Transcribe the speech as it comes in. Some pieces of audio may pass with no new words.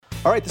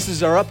All right, this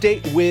is our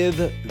update with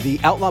the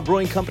Outlaw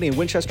Brewing Company in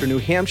Winchester, New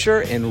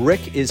Hampshire, and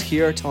Rick is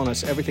here telling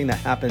us everything that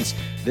happens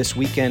this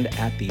weekend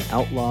at the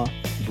Outlaw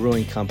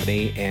Brewing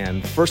Company.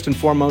 And first and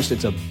foremost,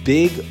 it's a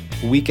big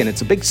weekend.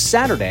 It's a big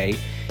Saturday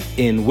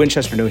in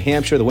Winchester, New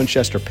Hampshire, the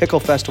Winchester Pickle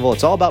Festival.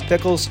 It's all about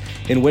pickles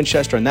in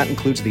Winchester, and that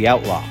includes the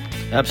Outlaw.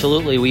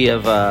 Absolutely. We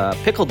have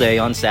Pickle Day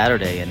on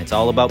Saturday, and it's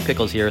all about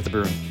pickles here at the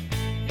brewery.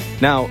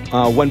 Now,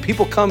 when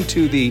people come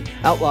to the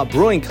Outlaw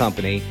Brewing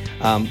Company,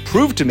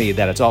 prove to me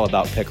that it's all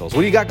about pickles.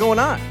 What do you got going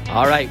on?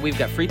 All right, we've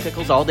got free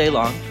pickles all day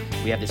long.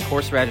 We have this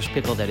horseradish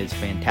pickle that is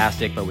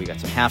fantastic, but we got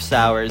some half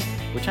sours,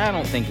 which I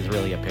don't think is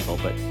really a pickle,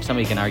 but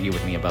somebody can argue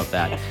with me about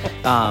that.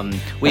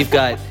 We've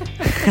got,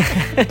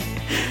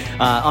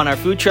 on our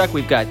food truck,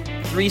 we've got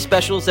 3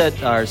 specials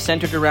that are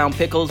centered around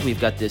pickles. We've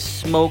got this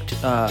smoked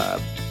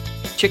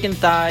chicken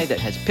thigh that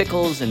has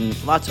pickles and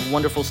lots of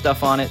wonderful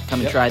stuff on it. Come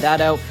and try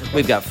that out.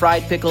 We've got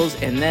fried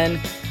pickles, and then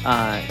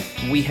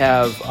we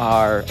have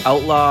our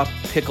Outlaw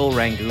Pickle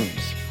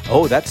Rangoons.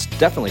 Oh, that's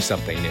definitely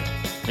something new.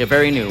 Yeah,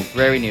 very new,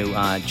 very new.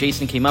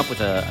 Jason came up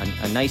with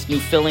a nice new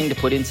filling to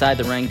put inside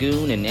the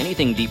Rangoon, and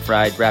anything deep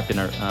fried wrapped in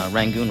a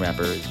Rangoon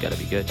wrapper has got to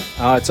be good.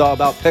 It's all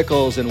about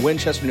pickles in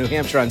Winchester, New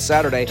Hampshire on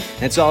Saturday,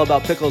 and it's all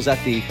about pickles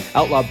at the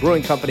Outlaw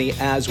Brewing Company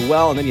as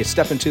well. And then you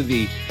step into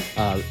the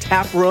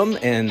tap room,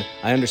 and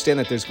I understand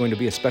that there's going to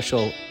be a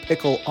special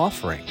pickle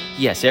offering.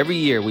 Yes, every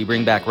year we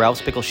bring back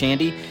Ralph's Pickle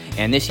Shandy,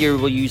 and this year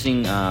we're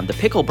using the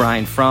pickle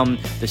brine from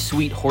the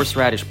sweet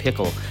horseradish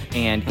pickle,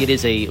 and it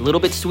is a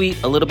little bit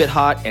sweet, a little bit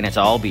hot, and it's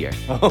all beer.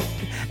 Oh,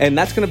 and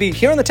that's going to be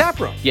here in the tap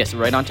room. Yes,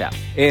 right on tap.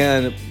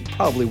 And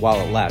probably while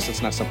it lasts.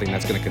 It's not something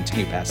that's going to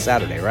continue past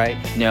Saturday, right?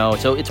 No,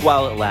 so it's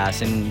while it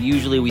lasts, and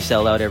usually we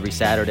sell out every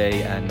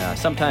Saturday, and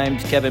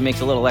sometimes Kevin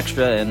makes a little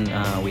extra,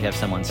 and we have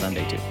some on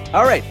Sunday too.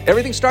 All right,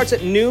 everything starts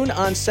at noon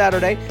on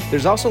Saturday.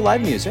 There's also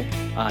live music.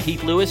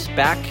 Heath Lewis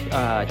back,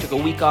 took a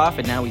week off,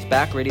 and now he's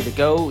back ready to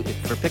go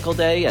for Pickle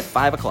Day at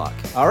 5 o'clock.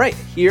 All right,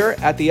 here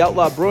at the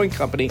Outlaw Brewing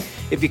Company.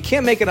 If you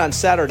can't make it on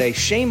Saturday,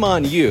 shame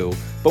on you,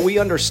 but we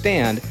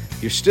understand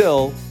you're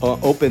still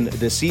open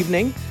this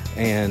evening,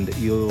 and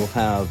you'll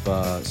have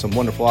some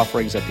wonderful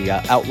offerings at the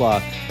Outlaw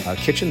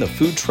Kitchen, the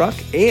food truck,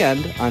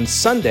 and on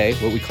Sunday,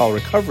 what we call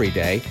Recovery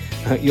Day,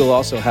 you'll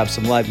also have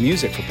some live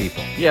music for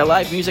people. Yeah,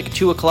 live music at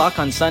 2 o'clock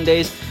on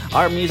Sundays.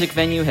 Our music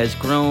venue has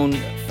grown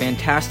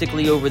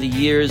fantastically over the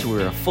years.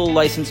 We're a full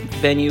licensed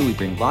venue. We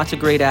bring lots of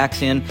great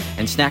acts in,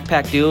 and Snack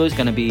Pack Duo is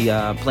going to be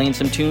playing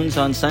some tunes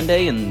on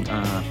Sunday, and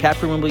Tap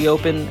Room will be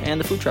open, and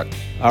the food truck.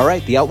 All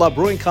right, the Outlaw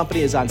Brewing Company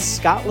is on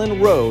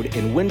Scotland Road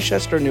in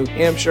Winchester, New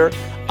Hampshire.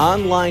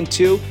 Online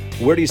too.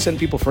 Where do you send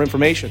people for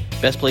information?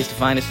 Best place to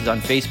find us is on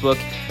Facebook.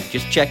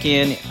 Just check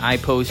in. I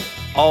post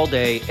all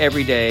day,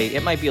 every day.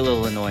 It might be a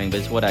little annoying, but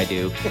it's what I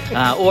do.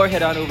 Or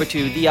head on over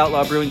to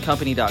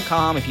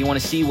theoutlawbrewingcompany.com if you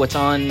want to see what's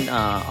on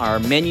our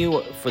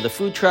menu for the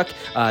food truck.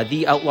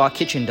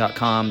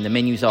 Theoutlawkitchen.com. The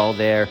menu's all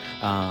there.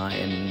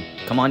 And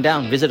come on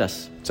down, visit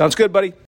us. Sounds good, buddy.